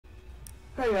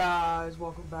Hey guys,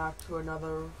 welcome back to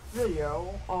another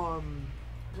video.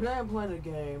 Today I'm playing a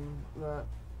game that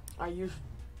I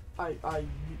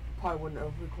probably wouldn't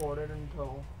have recorded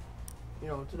until,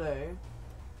 today.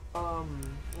 Let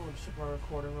me check my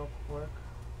recording real quick.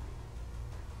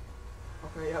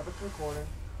 Okay, yeah, it's recording.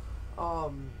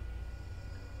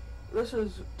 This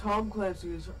is Tom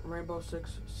Clancy's Rainbow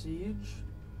Six Siege.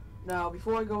 Now,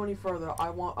 before I go any further, I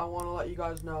want to let you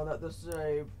guys know that this is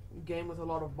a game with a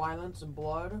lot of violence and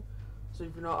blood. So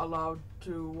if you're not allowed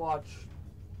to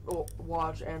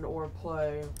watch and or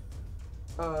play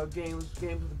games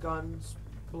with guns,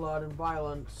 blood, and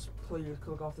violence, please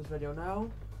click off this video now.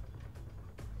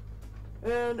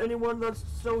 And anyone that's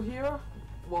still here,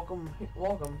 welcome.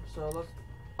 So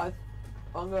I'm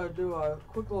gonna do a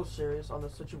quick little series on the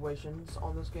situations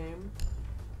on this game.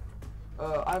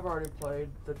 I've already played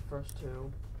the first two,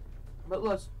 but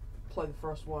let's play the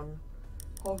first one.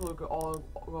 Hopefully we can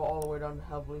go all the way down to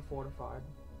heavily fortified.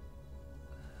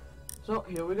 So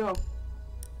here we go.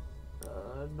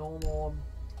 Normal.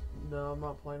 No, I'm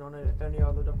not playing on any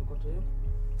other difficulty.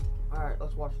 Alright,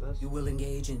 let's watch this. You will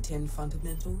engage in 10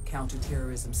 fundamental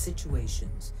counterterrorism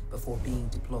situations before being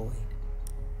deployed.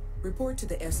 Report to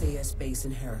the SAS base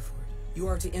in Hereford. You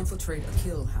are to infiltrate a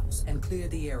kill house and clear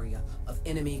the area of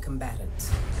enemy combatants.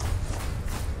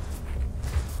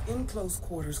 In close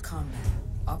quarters combat,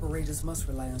 operators must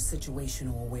rely on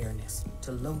situational awareness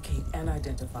to locate and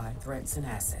identify threats and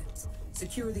assets.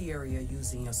 Secure the area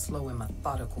using a slow and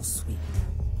methodical sweep.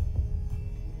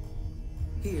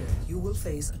 Here, you will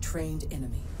face a trained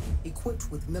enemy, equipped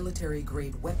with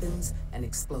military-grade weapons and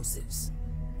explosives.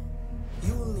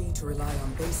 You will need to rely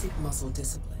on basic muscle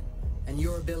discipline and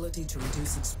your ability to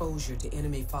reduce exposure to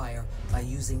enemy fire by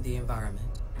using the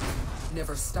environment.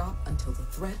 Never stop until the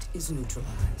threat is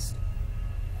neutralized.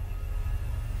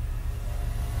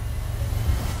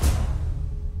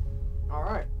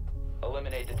 Alright.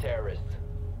 Eliminate the terrorists.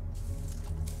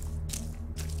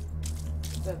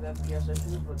 They have FPS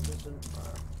issues, but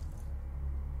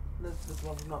this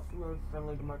one's not really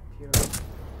friendly to my computer.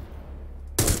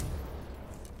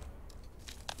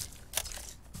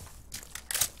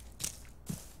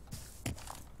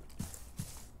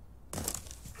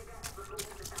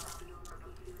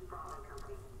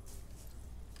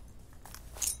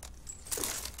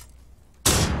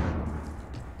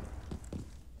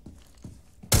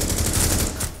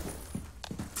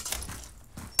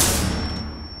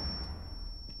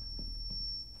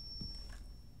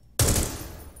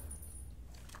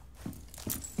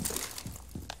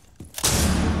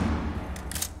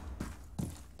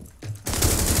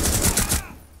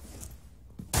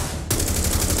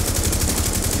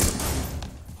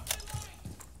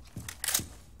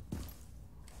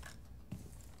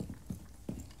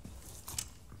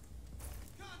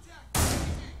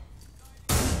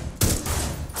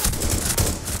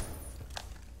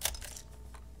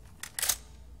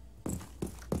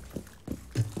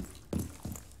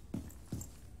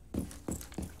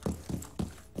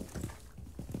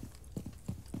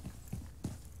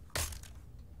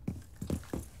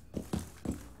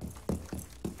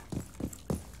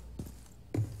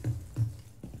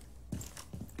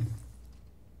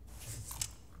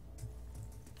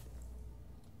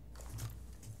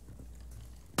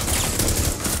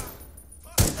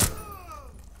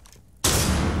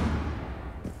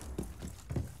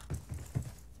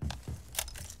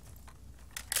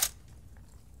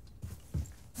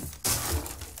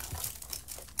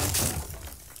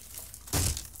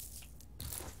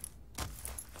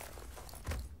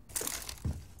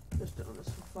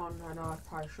 I know I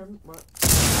probably shouldn't, but...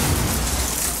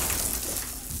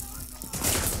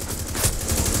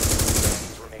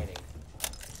 Remaining.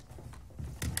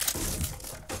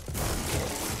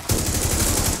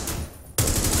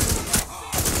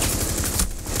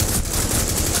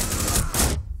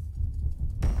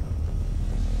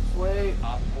 Wait.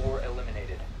 Op 4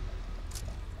 eliminated.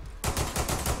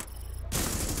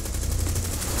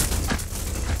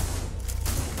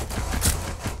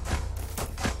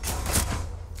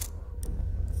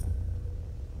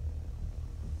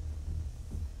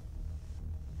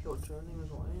 Turning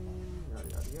his lane, yada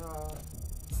yada yada.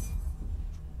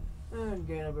 And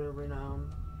gain a bit of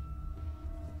renown.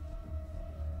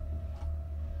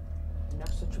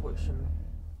 Next situation.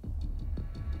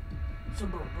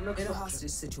 In a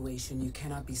hostage situation, you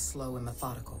cannot be slow and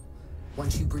methodical.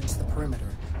 Once you breach the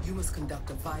perimeter, you must conduct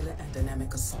a violent and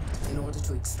dynamic assault in order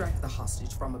to extract the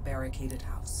hostage from a barricaded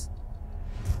house.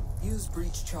 Use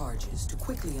breach charges to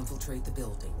quickly infiltrate the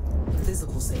building. The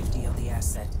physical safety of the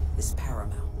asset is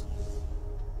paramount.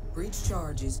 Breach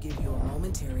charges give you a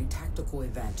momentary tactical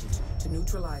advantage to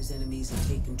neutralize enemies and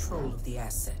take control of the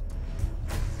asset.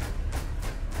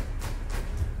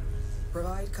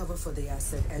 Provide cover for the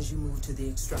asset as you move to the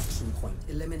extraction point,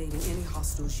 eliminating any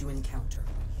hostiles you encounter.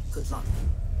 Good luck.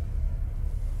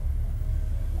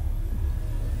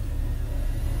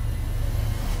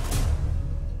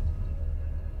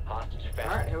 Hostage found.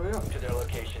 Alright, here we go. To their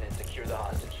location and secure the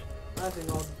hostage. I think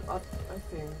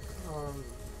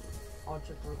I'll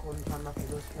check the recording time after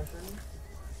this mission.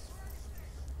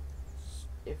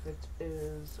 If it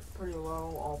is pretty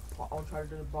low, I'll try to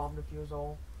do the bomb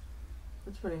defusal. If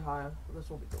it's pretty high, this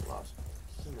will be the last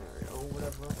scenario,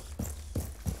 whatever.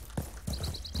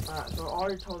 Alright, so it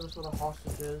already told us where the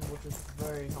hostage is, which is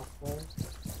very helpful.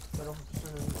 So I don't have to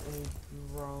send in any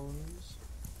drones.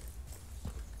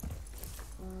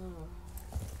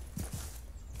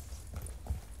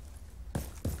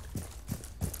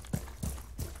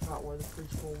 Not where the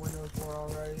preschool windows were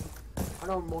already. I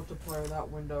know in multiplayer that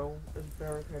window is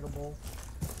barricadable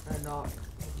and not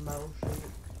with metal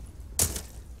sheet.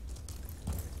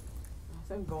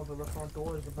 I think going through the front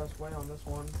door is the best way on this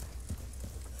one.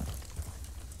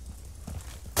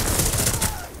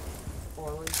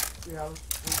 Or at least, yeah, let's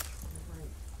reach right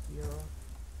here.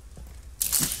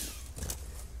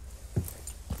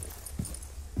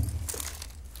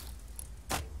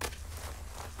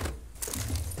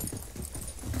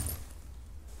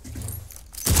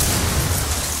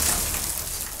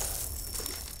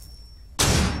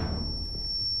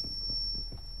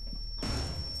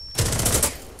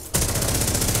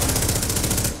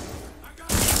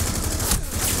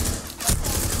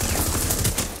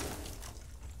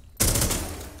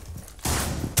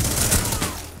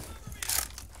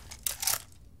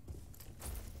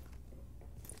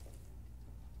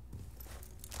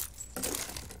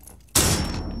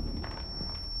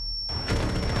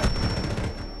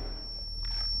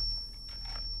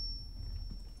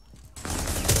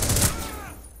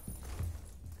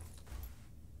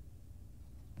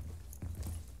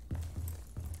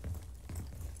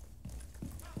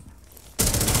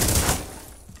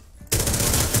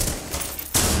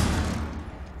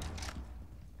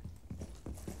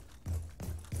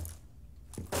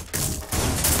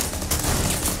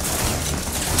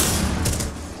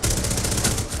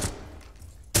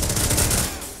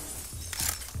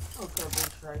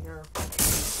 Right here.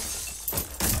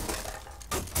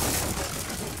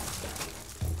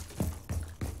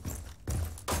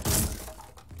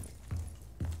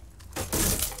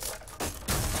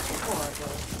 Alright,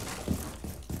 guys.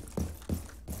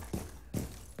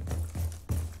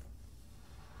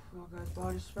 Well, guys,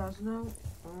 body's spazzing out.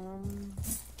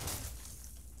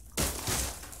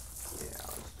 Yeah,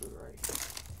 let's do it right.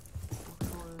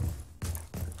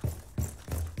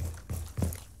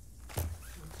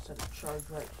 Set a charge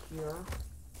right here.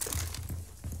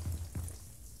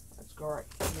 Let's go right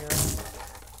here.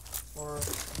 Or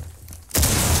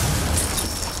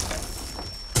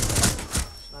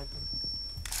sniping.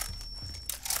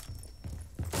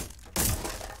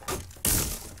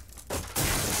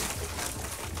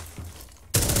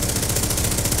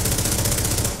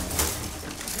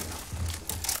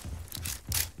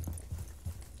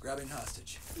 Grabbing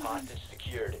hostage. Hostage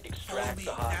secured. Extract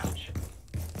the hostage.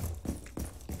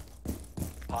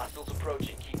 Hostiles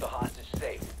approaching. Keep the hostage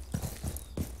safe.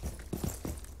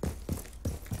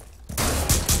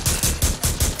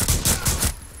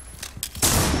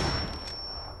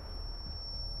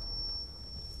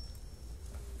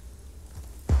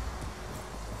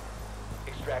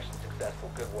 Extraction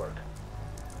successful. Good work.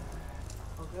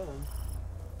 Okay then.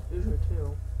 These are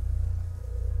two.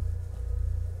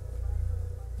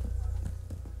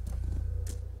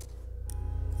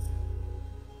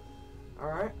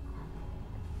 Alright.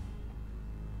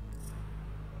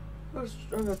 I'm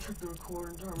gonna check the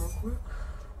recording time real quick.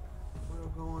 We're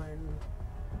going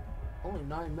only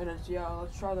 9 minutes. Yeah,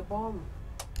 let's try the bomb.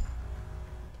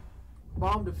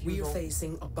 Bomb defusal. We are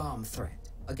facing a bomb threat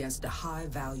against a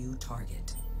high-value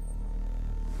target.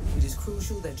 It is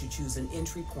crucial that you choose an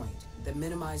entry point that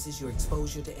minimizes your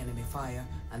exposure to enemy fire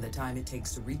and the time it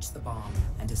takes to reach the bomb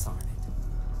and disarm it.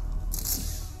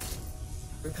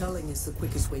 Rappelling is the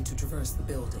quickest way to traverse the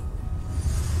building,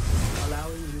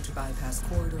 allowing you to bypass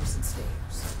corridors and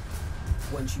stairs.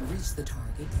 Once you reach the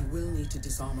target, you will need to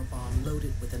disarm a bomb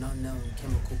loaded with an unknown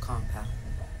chemical compound.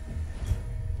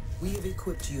 We have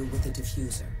equipped you with a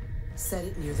diffuser. Set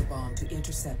it near the bomb to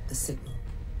intercept the signal.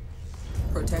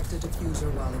 Protect the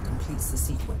diffuser while it completes the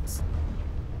sequence.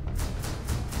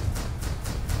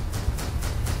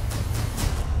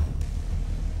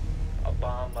 A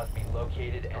bomb must be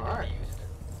located and Alright. defused.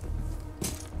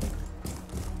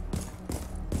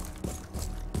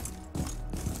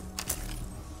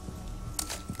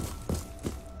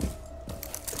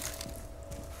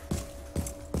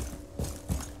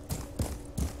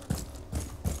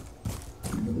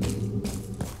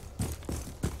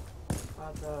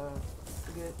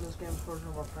 explosion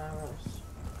of our premise.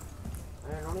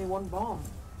 And only one bomb.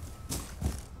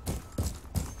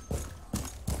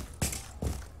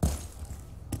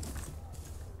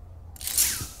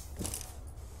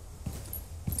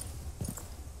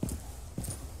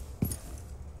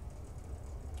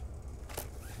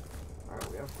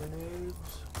 Alright, we have grenades.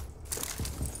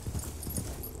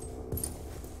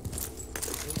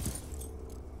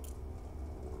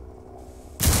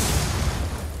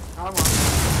 Come on.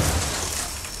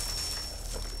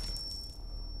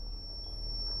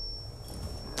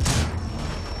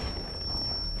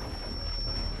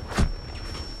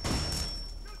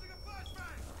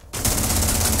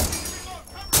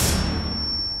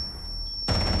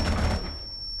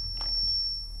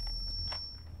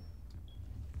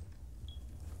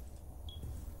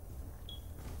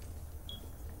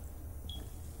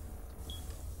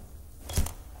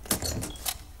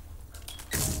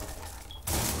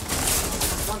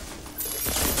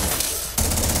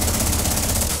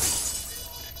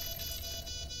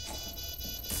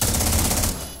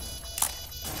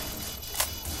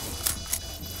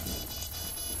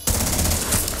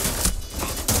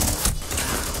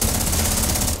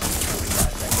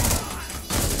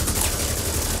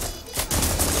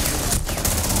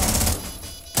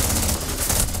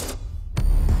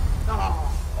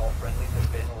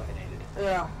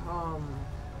 Yeah, I'm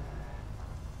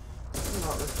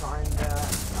not replying that.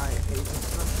 I hate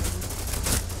this question.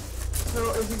 So,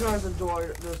 if you guys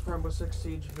enjoyed this Rainbow Six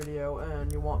Siege video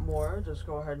and you want more, just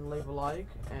go ahead and leave a like.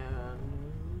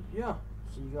 And, yeah,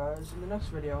 see you guys in the next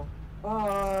video.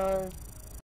 Bye!